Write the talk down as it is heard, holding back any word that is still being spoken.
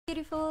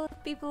Beautiful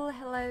people,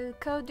 hello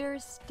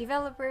coders,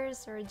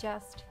 developers, or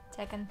just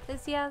tech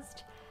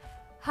enthusiasts.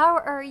 How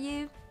are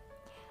you?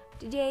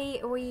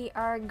 Today we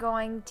are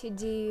going to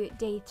do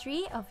day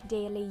 3 of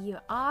daily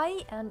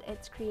UI, and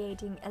it's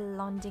creating a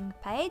landing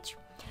page.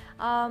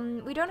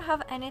 We don't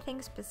have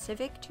anything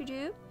specific to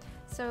do,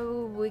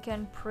 so we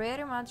can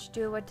pretty much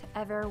do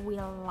whatever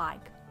we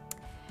like.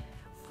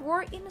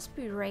 For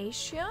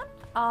inspiration,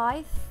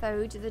 I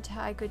thought that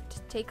I could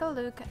take a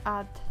look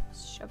at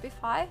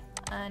Shopify,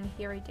 and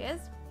here it is.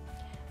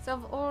 So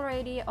I've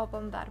already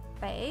opened that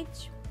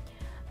page,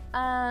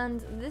 and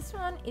this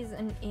one is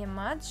an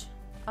image.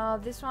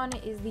 This one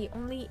is the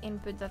only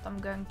input that I'm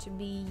going to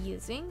be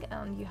using,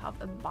 and you have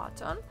a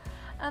button,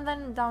 and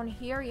then down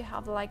here you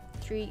have like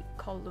 3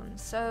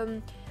 columns.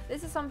 So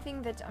this is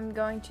something that I'm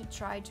going to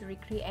try to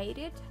recreate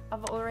it.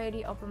 I've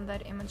already opened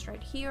that image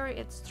right here.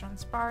 It's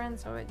transparent,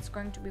 so it's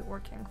going to be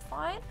working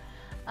fine.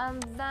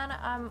 And then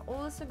I'm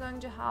also going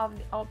to have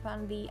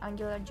open the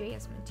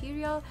AngularJS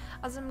material,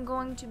 as I'm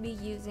going to be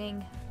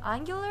using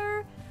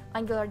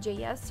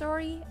AngularJS,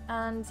 sorry,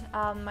 and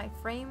my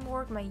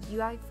framework, my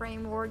UI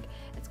framework,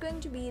 it's going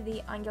to be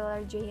the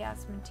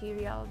AngularJS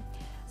material.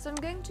 So I'm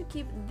going to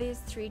keep these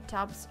 3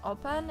 tabs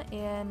open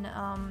in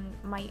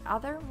my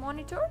other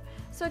monitor,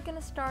 so I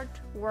can start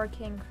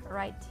working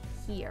right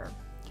here.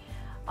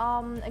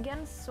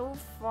 Again, so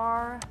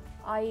far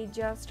I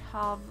just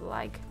have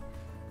like,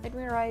 let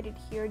me write it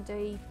here,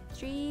 day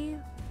 3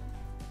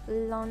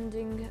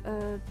 landing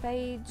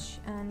page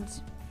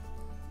and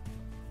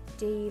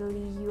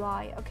daily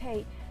UI.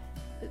 Okay,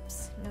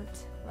 oops,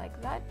 not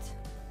like that.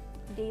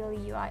 Daily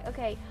UI.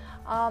 Okay,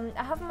 I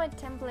have my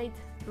template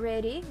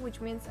ready, which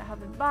means I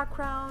have a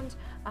background,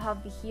 I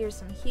have here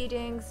some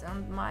headings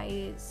and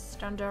my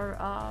standard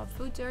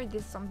footer.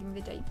 This is something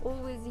that I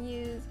always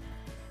use,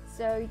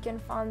 so you can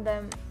find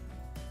them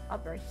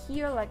over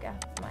here, like I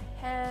have my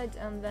head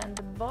and then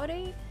the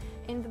body.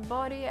 In the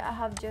body I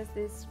have just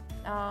this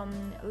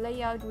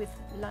layout with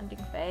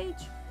landing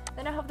page.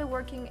 Then I have the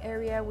working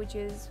area, which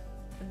is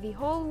the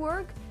whole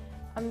work.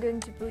 I'm going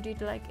to put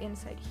it like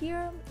inside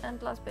here, and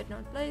last but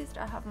not least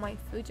I have my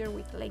footer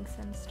with links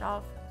and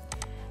stuff.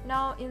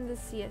 Now in the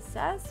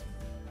CSS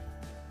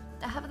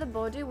I have the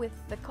body with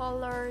the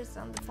colors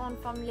and the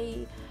font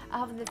family. I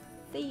have the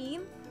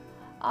theme,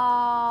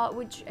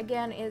 which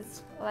again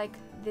is like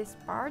this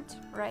part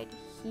right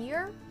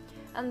here,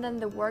 and then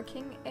the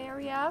working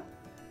area,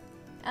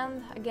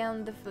 and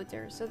again the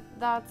footer. So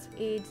that's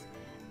it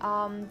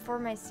for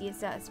my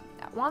CSS.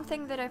 One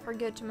thing that I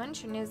forgot to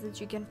mention is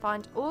that you can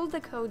find all the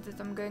code that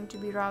I'm going to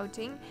be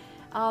routing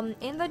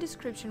in the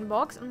description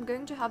box. I'm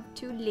going to have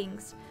 2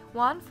 links,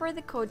 one for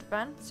the code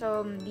pen,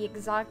 so the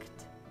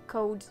exact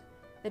code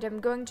that I'm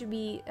going to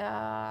be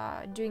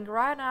doing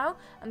right now,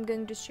 I'm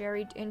going to share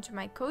it into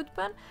my code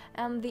pen,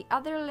 and the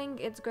other link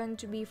it's going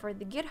to be for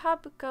the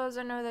GitHub, because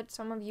I know that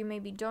some of you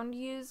maybe don't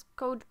use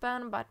code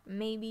pen but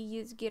maybe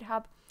use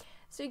GitHub.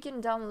 So you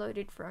can download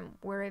it from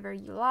wherever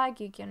you like,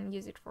 you can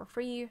use it for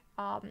free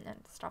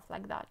and stuff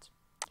like that.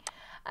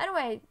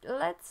 Anyway,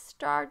 let's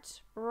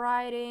start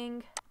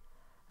writing.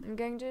 I'm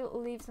going to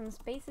leave some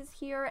spaces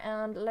here,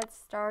 and let's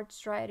start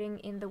writing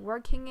in the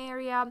working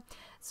area.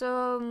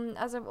 So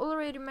as I've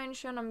already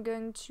mentioned, I'm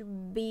going to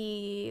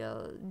be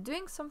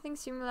doing something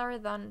similar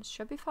than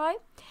Shopify,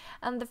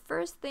 and the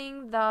first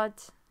thing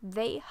that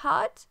they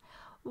had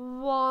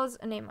was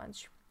an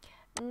image.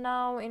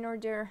 Now in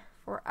order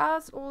for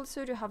us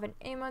also to have an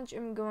image,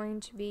 I'm going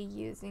to be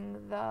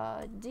using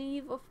the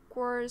div, of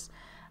course,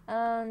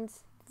 and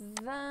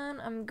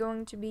then I'm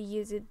going to be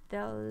using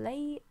the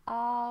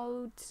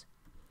layout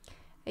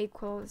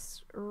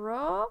equals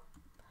row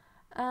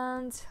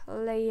and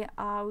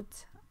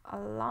layout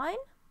align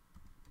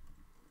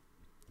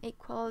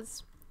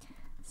equals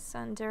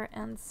center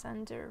and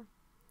center.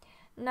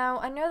 Now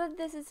I know that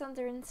this is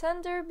center and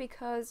center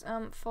because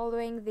I'm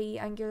following the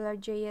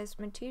AngularJS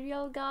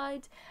material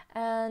guide,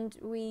 and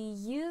we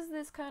use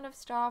this kind of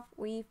stuff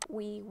if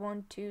we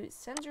want to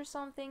center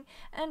something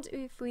and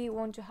if we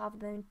want to have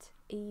that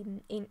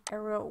in a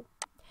row.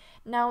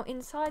 Now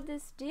inside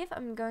this div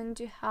I'm going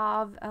to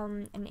have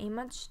an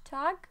image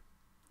tag.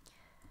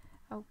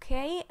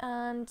 Okay,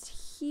 and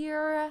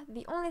here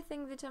the only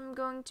thing that I'm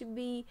going to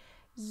be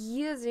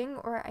using,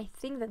 or I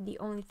think that the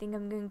only thing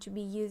I'm going to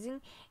be using,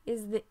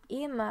 is the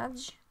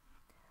image.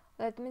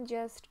 Let me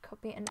just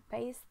copy and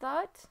paste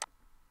that.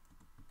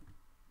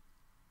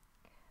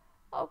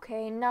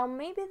 Okay, now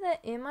maybe the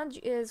image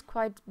is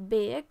quite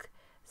big,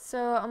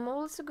 so I'm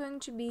also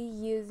going to be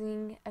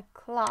using a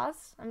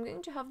class. I'm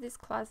going to have this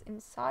class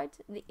inside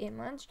the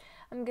image.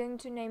 I'm going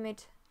to name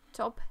it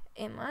top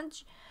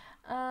image,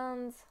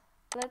 and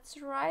let's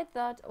write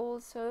that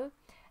also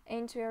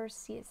into our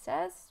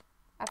CSS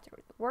after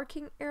the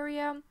working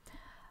area.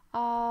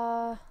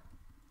 Top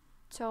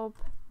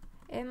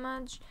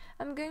image.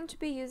 I'm going to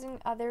be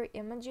using other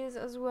images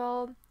as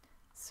well,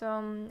 so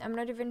I'm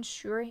not even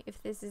sure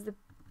if this is the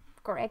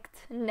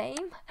correct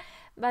name,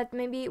 but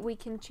maybe we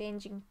can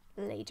change it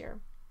later.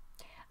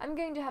 I'm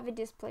going to have a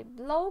display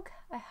block,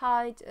 a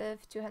height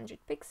of 200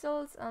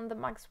 pixels, and the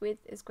max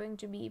width is going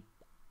to be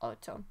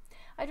auto.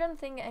 I don't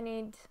think I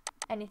need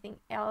anything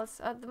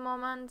else at the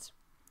moment,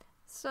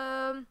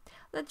 so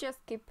let's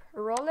just keep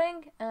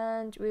rolling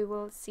and we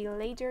will see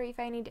later if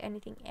I need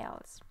anything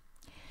else.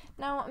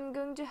 Now I'm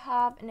going to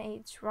have an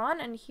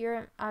h1, and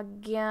here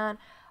again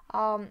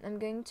I'm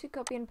going to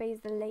copy and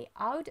paste the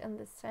layout in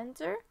the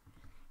center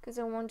because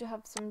I want to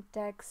have some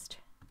text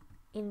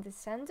in the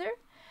center.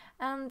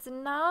 And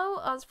now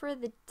as for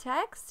the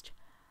text,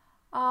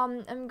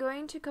 I'm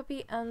going to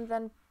copy and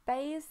then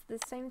paste the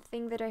same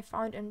thing that I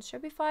found on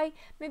Shopify.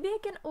 Maybe I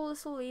can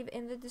also leave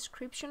in the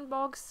description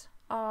box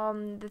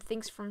the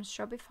things from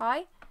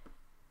Shopify,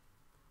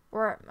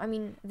 or I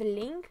mean the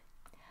link.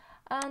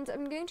 And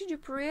I'm going to do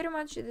pretty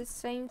much the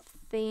same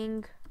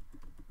thing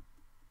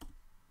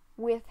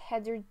with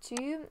header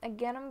 2.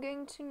 Again, I'm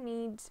going to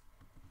need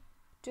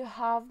to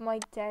have my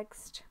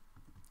text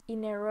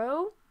in a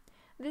row.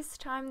 This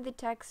time the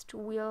text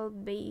will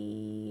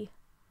be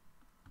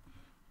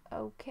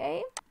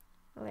okay.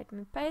 Let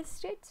me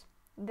paste it.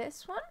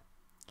 This one.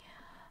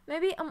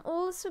 Maybe I'm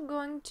also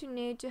going to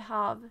need to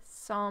have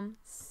some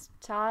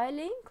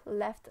styling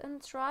left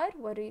and right.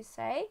 What do you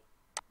say?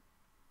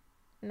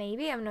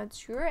 Maybe, I'm not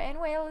sure.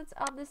 Anyway, let's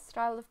add the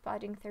style of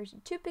padding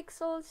 32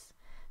 pixels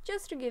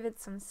just to give it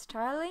some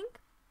styling.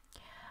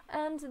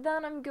 And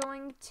then I'm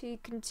going to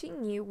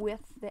continue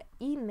with the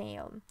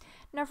email.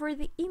 Now for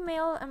the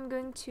email, I'm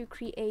going to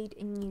create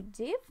a new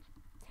div,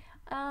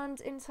 and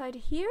inside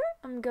here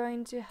I'm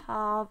going to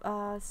have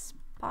a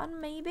span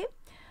maybe.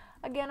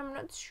 Again, I'm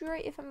not sure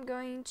if I'm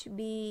going to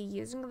be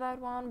using that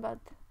one, but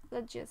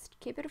let's just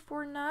keep it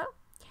for now.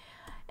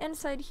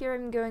 Inside here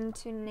I'm going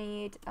to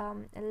need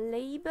a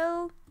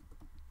label,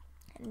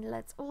 and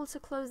let's also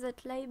close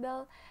that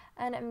label,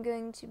 and I'm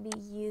going to be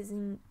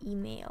using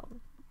email.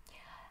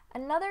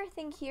 Another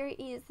thing here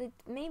is that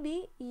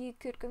maybe you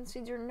could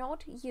consider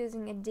not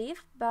using a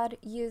div but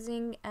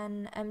using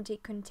an empty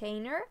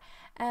container,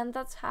 and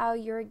that's how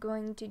you're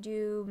going to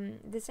do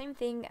the same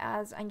thing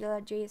as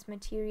AngularJS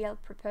material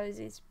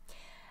proposes.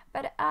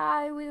 But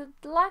I would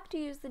like to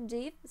use the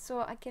div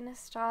so I can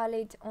style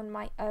it on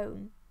my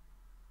own.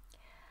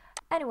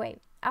 Anyway,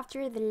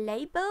 after the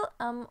label,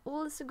 I'm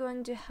also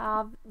going to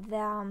have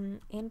the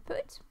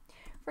input.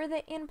 For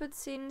the input,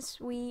 since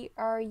we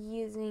are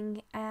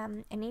using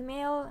an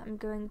email, I'm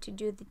going to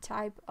do the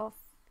type of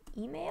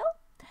email.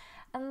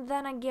 And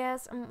then I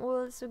guess I'm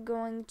also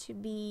going to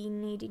be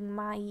needing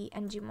my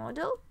ng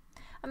model.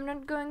 I'm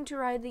not going to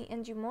write the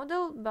ng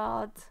model,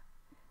 but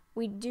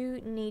we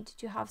do need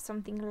to have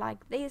something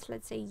like this.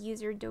 Let's say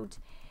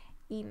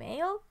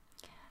user.email.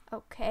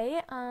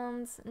 Okay,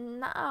 and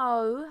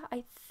now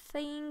I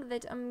think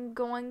that I'm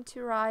going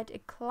to write a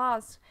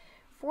class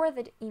for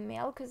that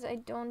email because I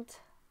don't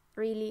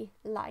really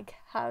like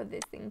how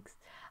this things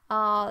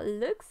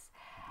looks.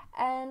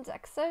 And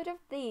outside of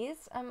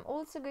this, I'm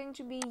also going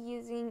to be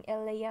using a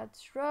layout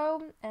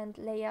row and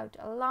layout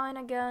align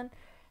again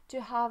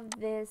to have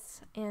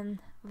this in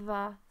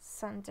the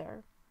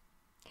center.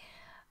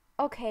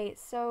 Okay,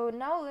 so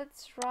now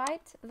let's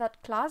write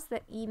that class,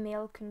 the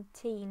email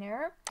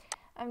container.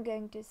 I'm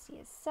going to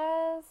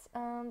CSS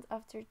and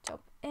after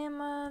top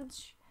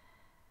image.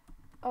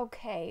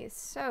 Okay,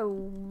 so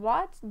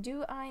what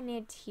do I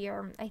need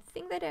here? I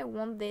think that I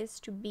want this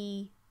to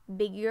be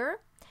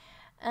bigger,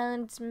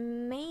 and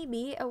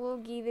maybe I will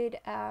give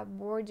it a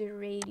border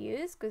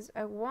radius because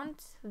I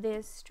want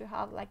this to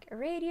have like a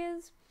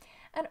radius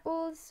and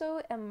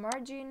also a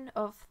margin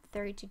of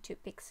 32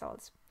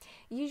 pixels.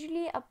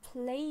 Usually I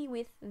play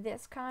with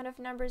this kind of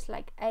numbers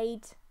like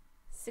 8,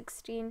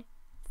 16,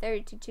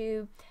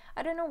 32.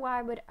 I don't know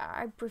why, but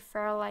I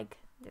prefer like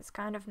this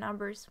kind of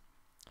numbers.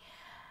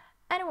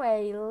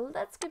 Anyway,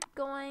 let's keep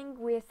going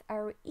with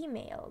our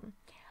email.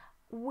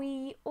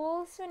 We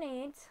also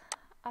need,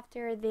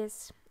 after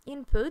this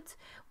input,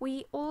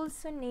 we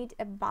also need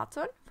a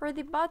button. For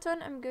the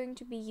button, I'm going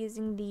to be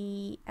using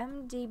the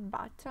MD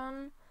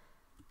button.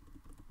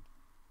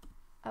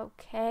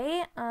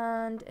 Okay,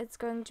 and it's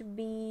going to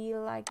be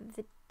like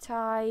the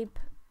type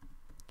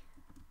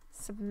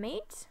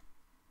submit.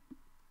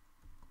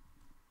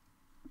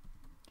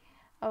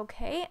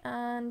 Okay,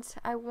 and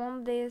I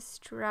want this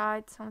to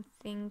write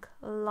something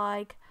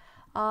like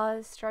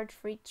start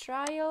free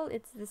trial.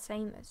 It's the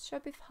same as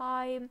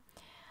Shopify.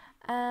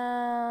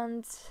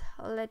 And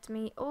let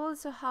me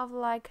also have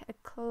like a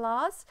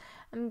class.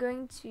 I'm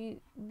going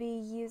to be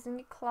using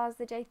a class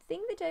that I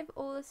think that I've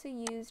also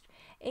used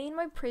in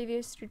my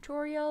previous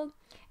tutorial.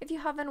 If you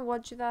haven't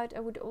watched that, I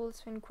would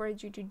also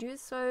encourage you to do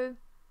so.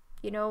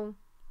 You know,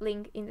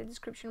 link in the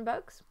description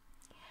box.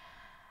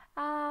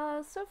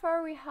 So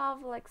far we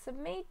have like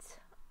submit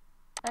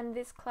and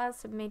this class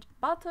submit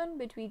button,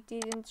 but we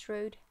didn't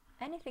write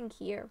anything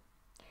here.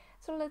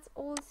 So let's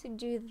also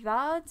do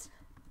that.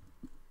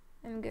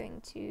 I'm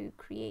going to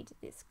create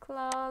this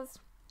class.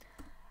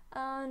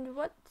 And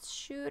what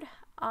should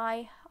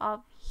I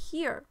have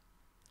here?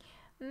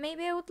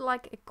 Maybe I would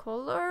like a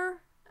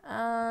color,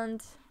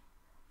 and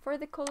For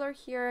the color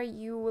here,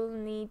 you will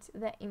need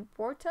the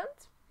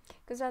important,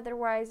 because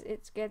otherwise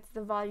it gets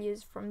the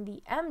values from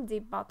the empty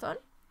button.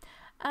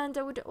 And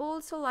I would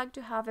also like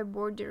to have a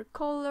border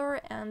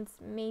color and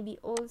maybe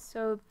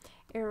also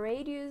a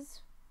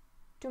radius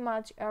to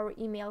match our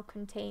email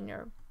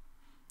container.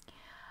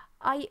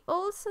 I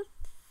also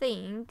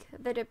think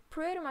that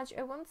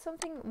I want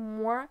something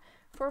more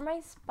for my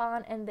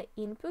span and the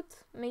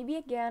input. Maybe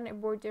again a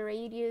border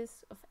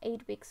radius of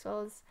 8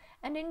 pixels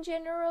and in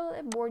general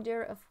a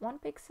border of 1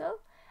 pixel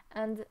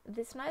and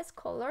this nice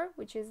color,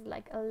 which is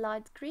like a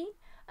light green,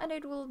 and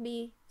it will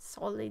be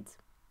solid.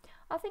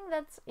 I think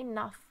that's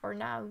enough for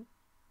now.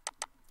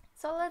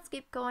 So let's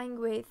keep going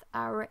with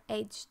our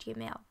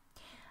HTML.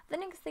 The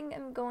next thing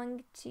I'm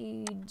going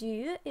to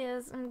do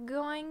is I'm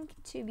going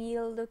to be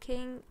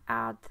looking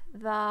at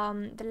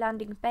the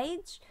landing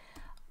page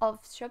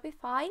of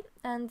Shopify,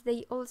 and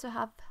they also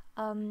have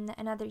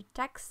another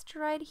text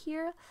right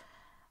here.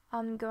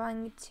 I'm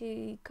going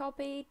to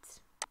copy it.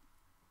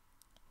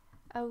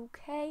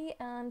 Okay,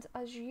 and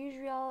as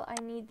usual I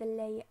need the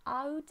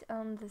layout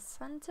and the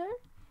center.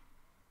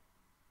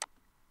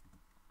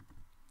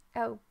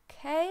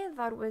 Okay,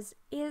 that was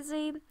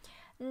easy.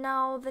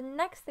 Now the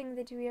next thing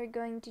that we are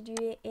going to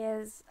do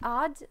is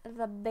add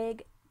the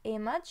big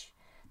image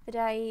that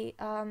I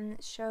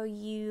show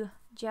you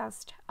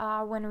just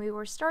when we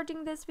were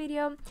starting this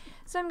video.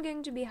 So I'm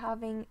going to be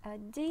having a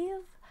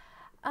div,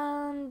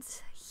 and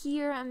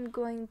here I'm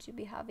going to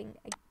be having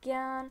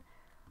again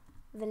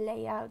the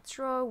layout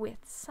row with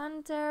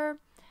center,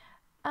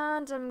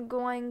 and I'm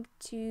going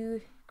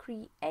to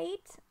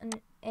create an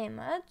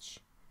image.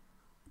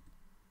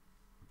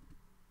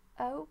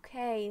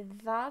 Okay,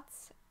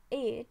 that's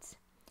it.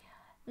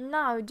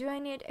 Now, do I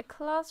need a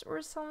class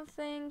or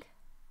something?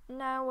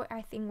 No,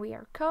 I think we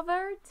are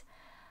covered.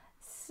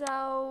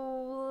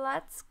 So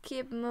let's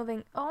keep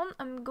moving on.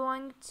 I'm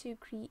going to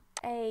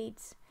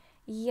create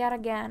yet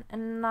again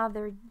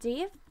another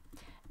div.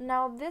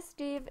 Now this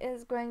div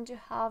is going to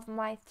have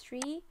my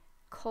 3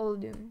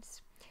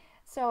 columns.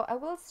 So I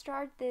will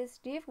start this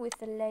div with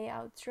the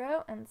layout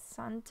row and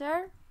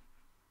center.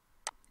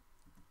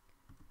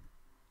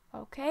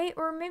 Okay,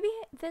 or maybe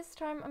this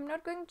time I'm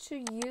not going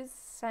to use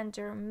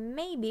center.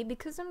 Maybe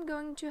because I'm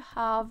going to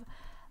have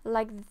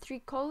like the 3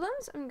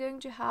 columns, I'm going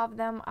to have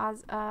them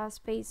as a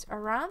space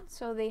around,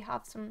 so they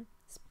have some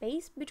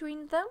space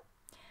between them.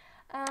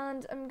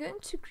 And I'm going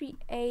to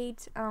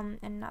create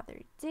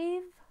another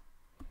div.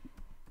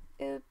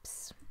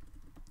 Oops.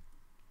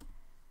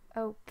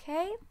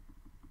 Okay.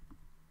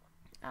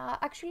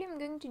 Actually, I'm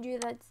going to do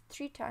that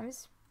 3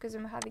 times because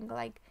I'm having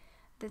like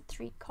the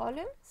 3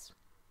 columns.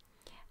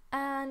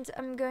 And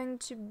I'm going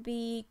to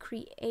be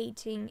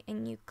creating a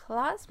new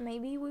class.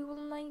 Maybe we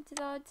will need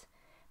that.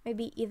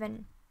 Maybe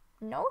even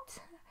not.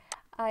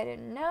 I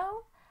don't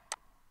know.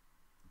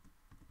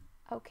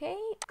 Okay,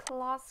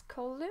 class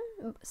column,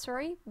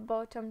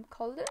 bottom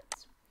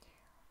columns.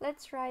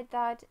 Let's write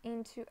that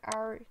into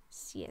our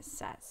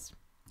CSS.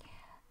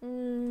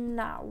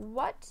 Now,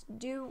 what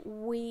do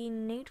we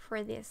need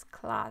for this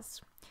class?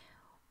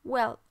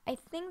 Well, I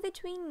think that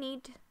we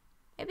need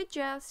maybe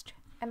just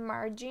a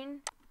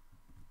margin,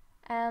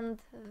 and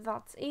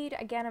that's it.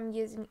 Again, I'm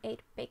using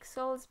 8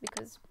 pixels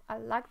because I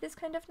like this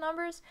kind of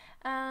numbers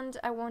and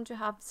I want to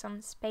have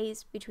some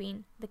space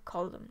between the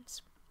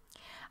columns.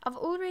 I've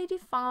already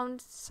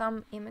found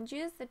some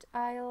images that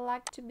I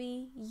like to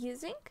be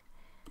using.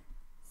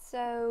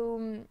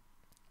 So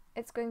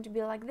it's going to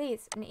be like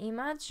this, an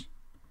image,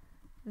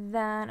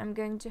 then I'm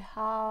going to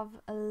have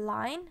a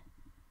line,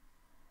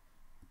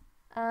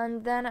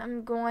 and then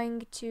I'm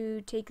going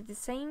to take the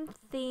same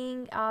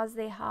thing as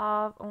they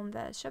have on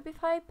the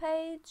Shopify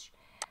page,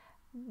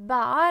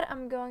 but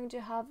I'm going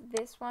to have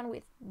this one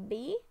with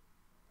B,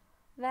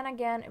 then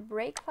again a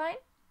break line,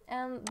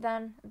 and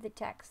then the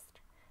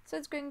text. So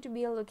it's going to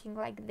be looking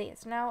like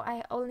this. Now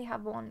I only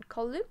have 1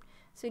 column,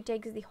 so it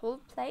takes the whole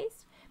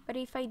place, but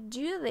if I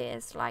do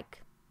this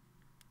like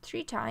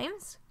 3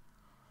 times,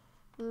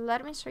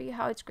 let me show you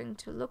how it's going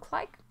to look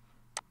like.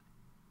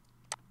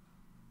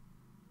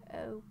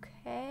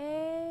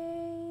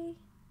 Okay.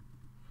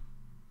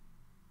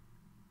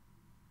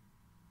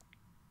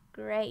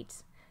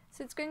 Great.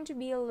 So it's going to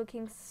be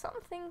looking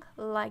something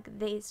like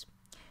this.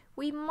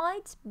 We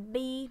might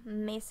be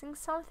missing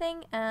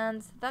something,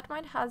 and that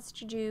might have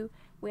to do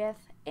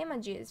with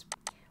images.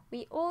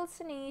 We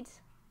also need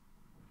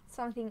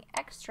something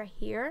extra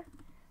here.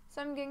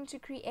 So I'm going to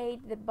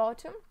create the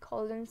bottom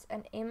columns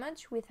and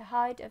image with a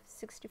height of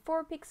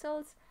 64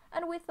 pixels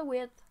and with a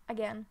width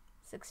again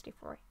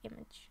 64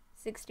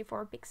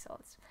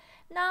 pixels.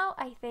 Now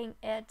I think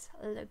it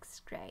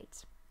looks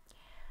great.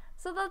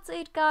 So that's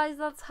it, guys.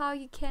 That's how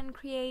you can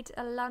create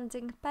a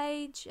landing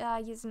page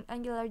using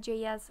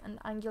AngularJS and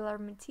Angular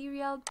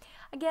material.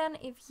 Again,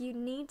 if you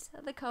need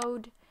the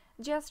code,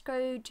 just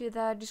go to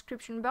the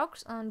description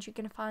box and you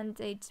can find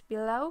it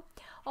below.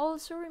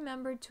 Also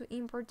remember to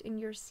import in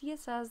your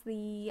CSS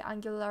the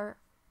Angular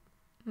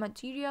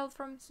material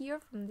from here,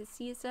 from the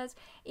CSS,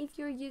 if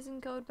you're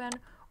using CodePen,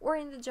 or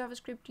in the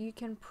JavaScript, you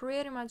can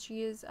pretty much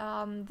use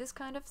this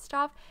kind of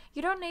stuff.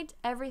 You don't need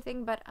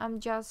everything, but I'm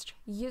just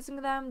using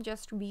them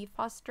just to be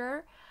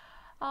faster.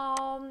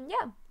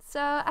 Yeah, so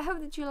I hope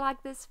that you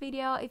like this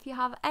video. If you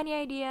have any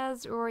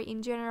ideas, or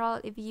in general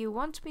if you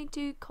want me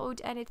to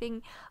code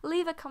anything,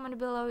 leave a comment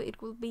below.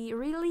 It will be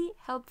really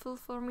helpful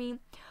for me.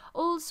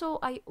 Also,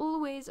 I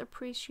always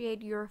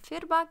appreciate your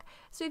feedback,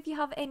 so if you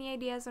have any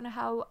ideas on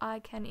how I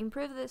can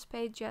improve this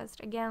page, just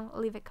again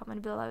leave a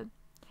comment below.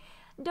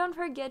 Don't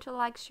forget to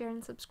like, share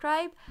and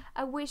subscribe.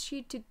 I wish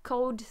you to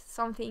code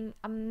something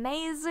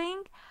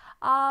amazing,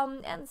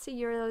 and see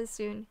you really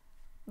soon.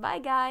 Bye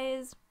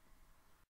guys.